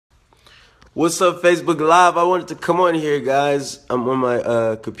What's up, Facebook Live? I wanted to come on here, guys. I'm on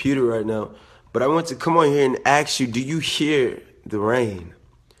my computer right now. But I want to come on here and ask you, do you hear the rain?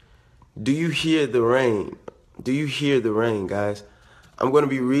 Do you hear the rain? Do you hear the rain, guys? I'm going to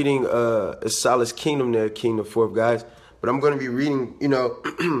be reading Solace Kingdom there, Kingdom 4, guys. But I'm going to be reading, in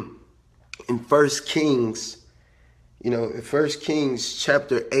 1 Kings, in 1 Kings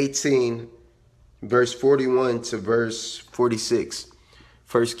chapter 18, verse 41 to verse 46.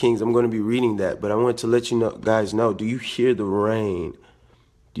 1 Kings, I'm going to be reading that, but I want to let you guys know, do you hear the rain?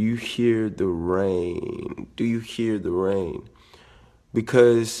 Do you hear the rain? Do you hear the rain?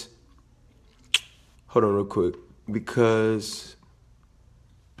 Because, hold on real quick, because,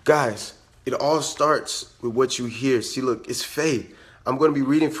 guys, it all starts with what you hear. See, look, it's faith. I'm going to be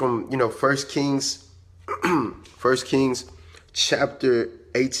reading from, 1 Kings, 1 Kings chapter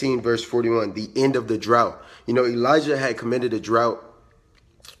 18, verse 41, the end of the drought. Elijah had committed a drought.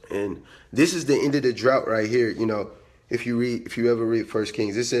 And this is the end of the drought right here. If you ever read 1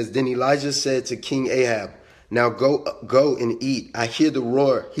 Kings, it says, then Elijah said to King Ahab, now go and eat. I hear the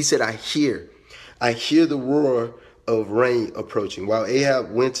roar. He said, I hear the roar of rain approaching. While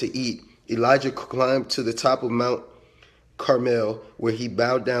Ahab went to eat, Elijah climbed to the top of Mount Carmel, where he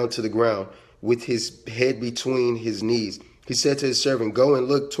bowed down to the ground with his head between his knees. He said to his servant, go and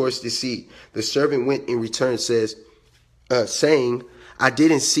look towards the sea. The servant went in return, saying, I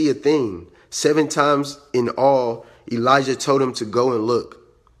didn't see a thing. 7 times in all, Elijah told him to go and look.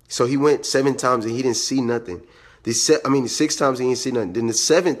 So he went 7 times and he didn't see nothing. 6 times he didn't see nothing. Then the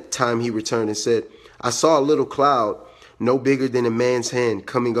 7th time he returned and said, I saw a little cloud no bigger than a man's hand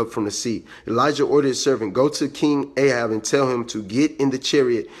coming up from the sea. Elijah ordered his servant, go to King Ahab and tell him to get in the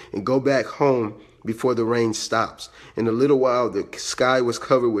chariot and go back home before the rain stops. In a little while, the sky was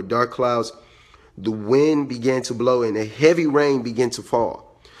covered with dark clouds. The wind began to blow and a heavy rain began to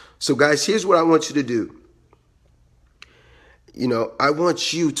fall. So guys, here's what I want you to do. I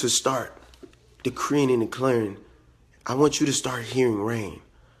want you to start decreeing and declaring. I want you to start hearing rain.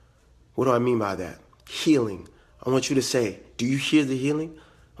 What do I mean by that? Healing. I want you to say, do you hear the healing?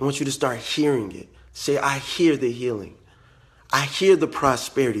 I want you to start hearing it. Say, I hear the healing. I hear the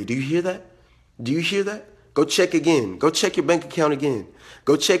prosperity. Do you hear that? Do you hear that? Go check again. Go check your bank account again.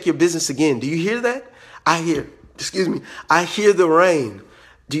 Go check your business again. Do you hear that? I hear the rain.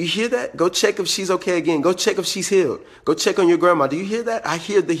 Do you hear that? Go check if she's okay again. Go check if she's healed. Go check on your grandma. Do you hear that? I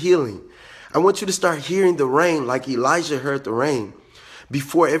hear the healing. I want you to start hearing the rain like Elijah heard the rain.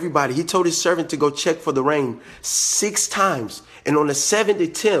 Before everybody, he told his servant to go check for the rain 6 times. And on the 7th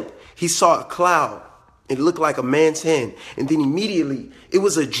attempt, he saw a cloud. It looked like a man's hand. And then immediately, it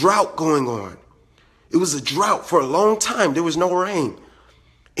was a drought going on. It was a drought for a long time. There was no rain.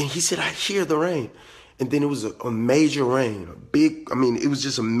 And he said, I hear the rain. And then it was a major rain, it was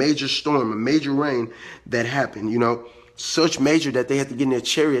just a major storm, a major rain that happened, such major that they had to get in their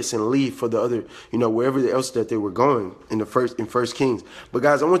chariots and leave for the other, wherever else that they were going in First Kings. But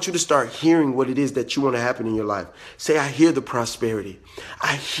guys, I want you to start hearing what it is that you want to happen in your life. Say, I hear the prosperity.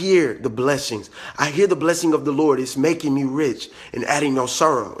 I hear the blessings. I hear the blessing of the Lord. It's making me rich and adding no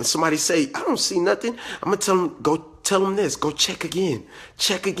sorrow. And somebody say, I don't see nothing. I'm going to tell them, go tell them this. Go check again.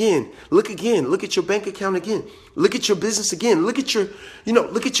 Check again. Look again. Look at your bank account again. Look at your business again. Look at your,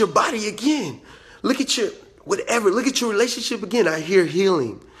 look at your body again. Look at your whatever. Look at your relationship again. I hear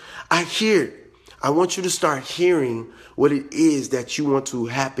healing. I want you to start hearing what it is that you want to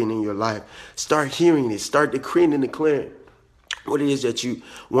happen in your life. Start hearing it. Start decreeing and declaring what it is that you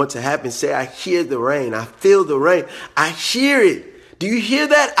want to happen. Say, I hear the rain. I feel the rain. I hear it. Do you hear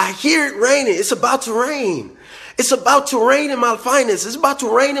that? I hear it raining. It's about to rain. It's about to rain in my finances. It's about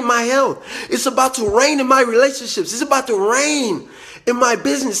to rain in my health. It's about to rain in my relationships. It's about to rain in my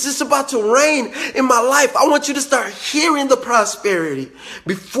business. It's about to rain in my life. I want you to start hearing the prosperity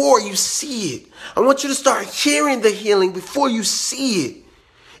before you see it. I want you to start hearing the healing before you see it.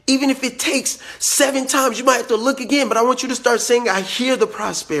 Even if it takes 7 times, you might have to look again. But I want you to start saying, I hear the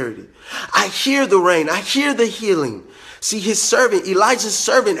prosperity. I hear the rain. I hear the healing. See, Elijah's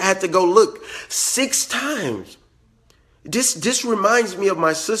servant had to go look 6 times. This reminds me of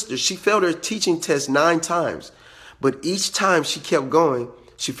my sister. She failed her teaching test 9 times. But each time she kept going,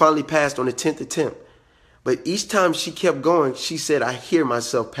 she finally passed on the 10th attempt. But each time she kept going, she said, I hear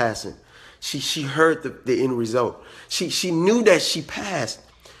myself passing. She heard the end result. She knew that she passed.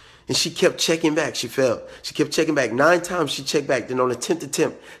 And she kept checking back. She failed. She kept checking back. 9 times she checked back. Then on the 10th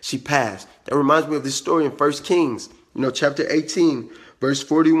attempt, she passed. That reminds me of this story in 1 Kings, chapter 18, verse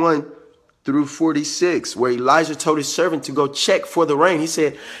 41 through 46, where Elijah told his servant to go check for the rain. He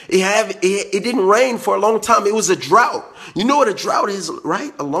said, it didn't rain for a long time. It was a drought. You know what a drought is,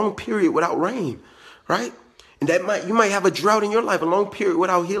 right? A long period without rain, right? And you might have a drought in your life, a long period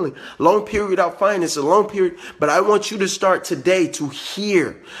without healing, a long period without finance, a long period. But I want you to start today to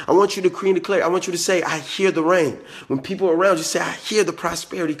hear. I want you to decree and declare. I want you to say, I hear the rain. When people are around you, say, I hear the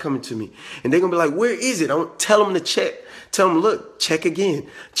prosperity coming to me. And they're going to be like, where is it? I don't tell them to check. Tell them, look, check again,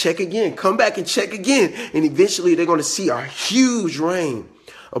 come back and check again. And eventually they're going to see a huge rain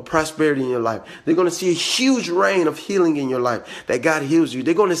of prosperity in your life. They're going to see a huge rain of healing in your life, that God heals you.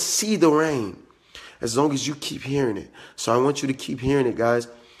 They're going to see the rain as long as you keep hearing it. So I want you to keep hearing it, guys.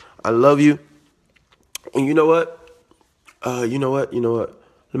 I love you. And you know what? You know what?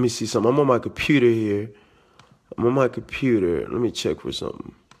 Let me see something. I'm on my computer here. Let me check for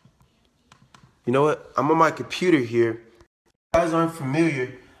something. You know what? I'm on my computer here. If you guys aren't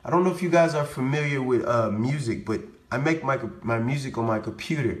familiar, I don't know if you guys are familiar with music, but I make my music on my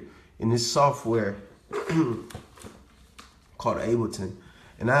computer in this software called Ableton.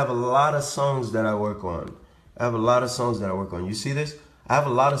 And I have a lot of songs that I work on. You see this? I have a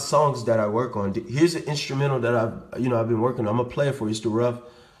lot of songs that I work on. Here's an instrumental that I've been working on. I'm gonna play it for you. It's the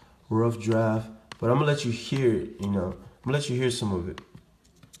rough draft. But I'm gonna let you hear it, I'm gonna let you hear some of it.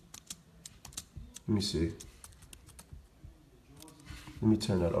 Let me see. Let me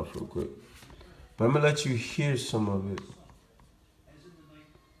turn that off real quick. But I'm gonna let you hear some of it.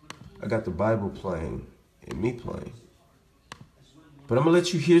 I got the Bible playing and me playing. But I'm gonna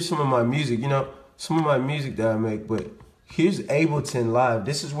let you hear some of my music, some of my music that I make. But here's Ableton Live.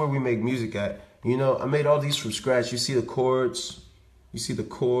 This is where we make music at. I made all these from scratch. You see the chords. This is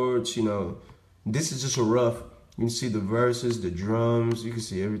just a rough. You can see the verses, the drums. You can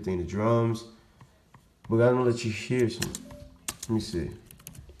see everything, the drums. But I'm gonna let you hear some. Let me see.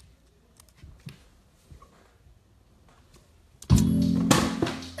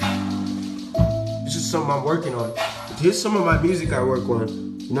 This is something I'm working on. Here's some of my music I work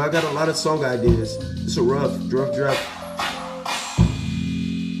on. I got a lot of song ideas. It's a rough draft.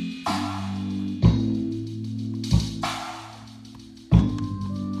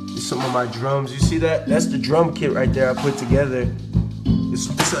 Here's some of my drums. You see that? That's the drum kit right there I put together. It's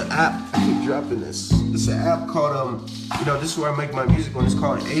an app. I keep dropping this. It's an app called, this is where I make my music on. It's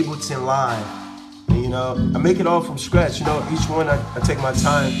called Ableton Live. And, I make it all from scratch. Each one I take my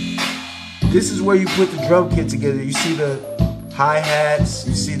time. This is where you put the drum kit together. You see the hi-hats,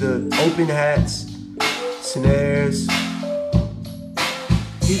 you see the open hats, snares.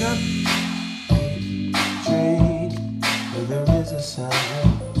 Get up, drink, and there is a sound.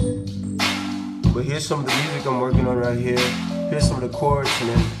 But here's some of the music I'm working on right here. Here's some of the chords and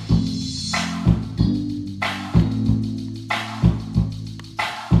then.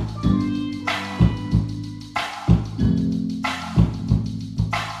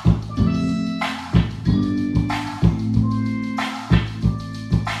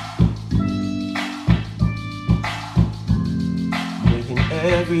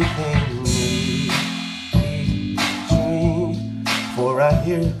 Everything we dream for right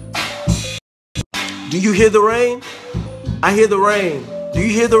here. Do you hear the rain? I hear the rain. Do you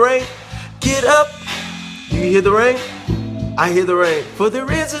hear the rain? Get up. Do you hear the rain? I hear the rain. For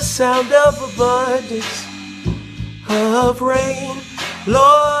there is a sound of abundance of rain.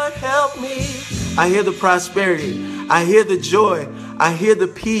 Lord, help me. I hear the prosperity. I hear the joy. I hear the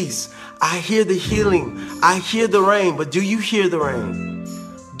peace. I hear the healing. I hear the rain. But do you hear the rain?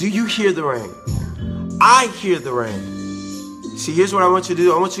 Do you hear the rain? I hear the rain. See, here's what I want you to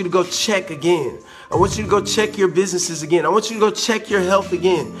do. I want you to go check again. I want you to go check your businesses again. I want you to go check your health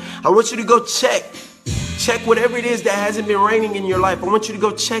again. I want you to go check whatever it is that hasn't been raining in your life. I want you to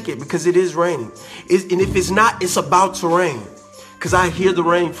go check it because it is raining. And if it's not, it's about to rain. Because I hear the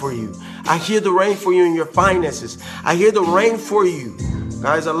rain for you. I hear the rain for you in your finances. I hear the rain for you.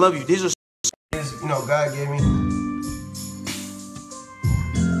 Guys, I love you. These are God gave me.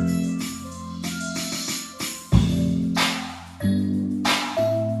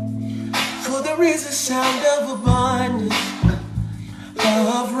 There is a sound of abundance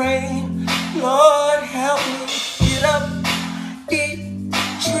of rain. Lord, help me get up, eat,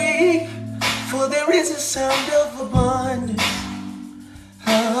 drink. For there is a sound of abundance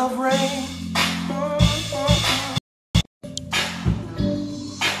of rain.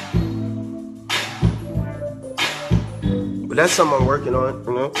 But that's something I'm working on,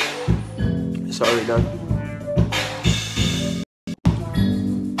 It's already done.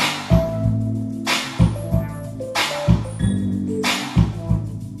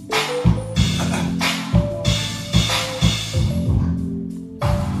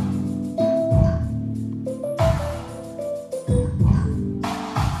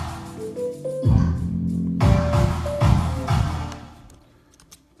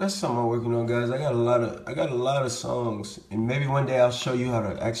 That's something I'm working on, guys. I got a lot of songs, and maybe one day I'll show you how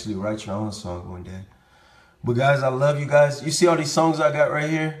to actually write your own song one day. But guys, I love you guys. You see all these songs I got right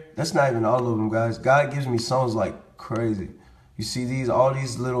here? That's not even all of them, guys. God gives me songs like crazy. You see these? All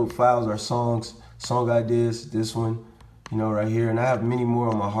these little files are songs, song ideas. This one, you know, right here, and I have many more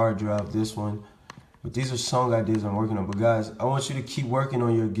on my hard drive. This one, but these are song ideas I'm working on. But guys, I want you to keep working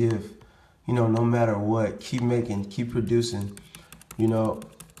on your gift. You know, no matter what, keep making, keep producing. You know,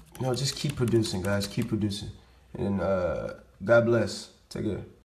 just keep producing, guys. Keep producing. And God bless. Take care.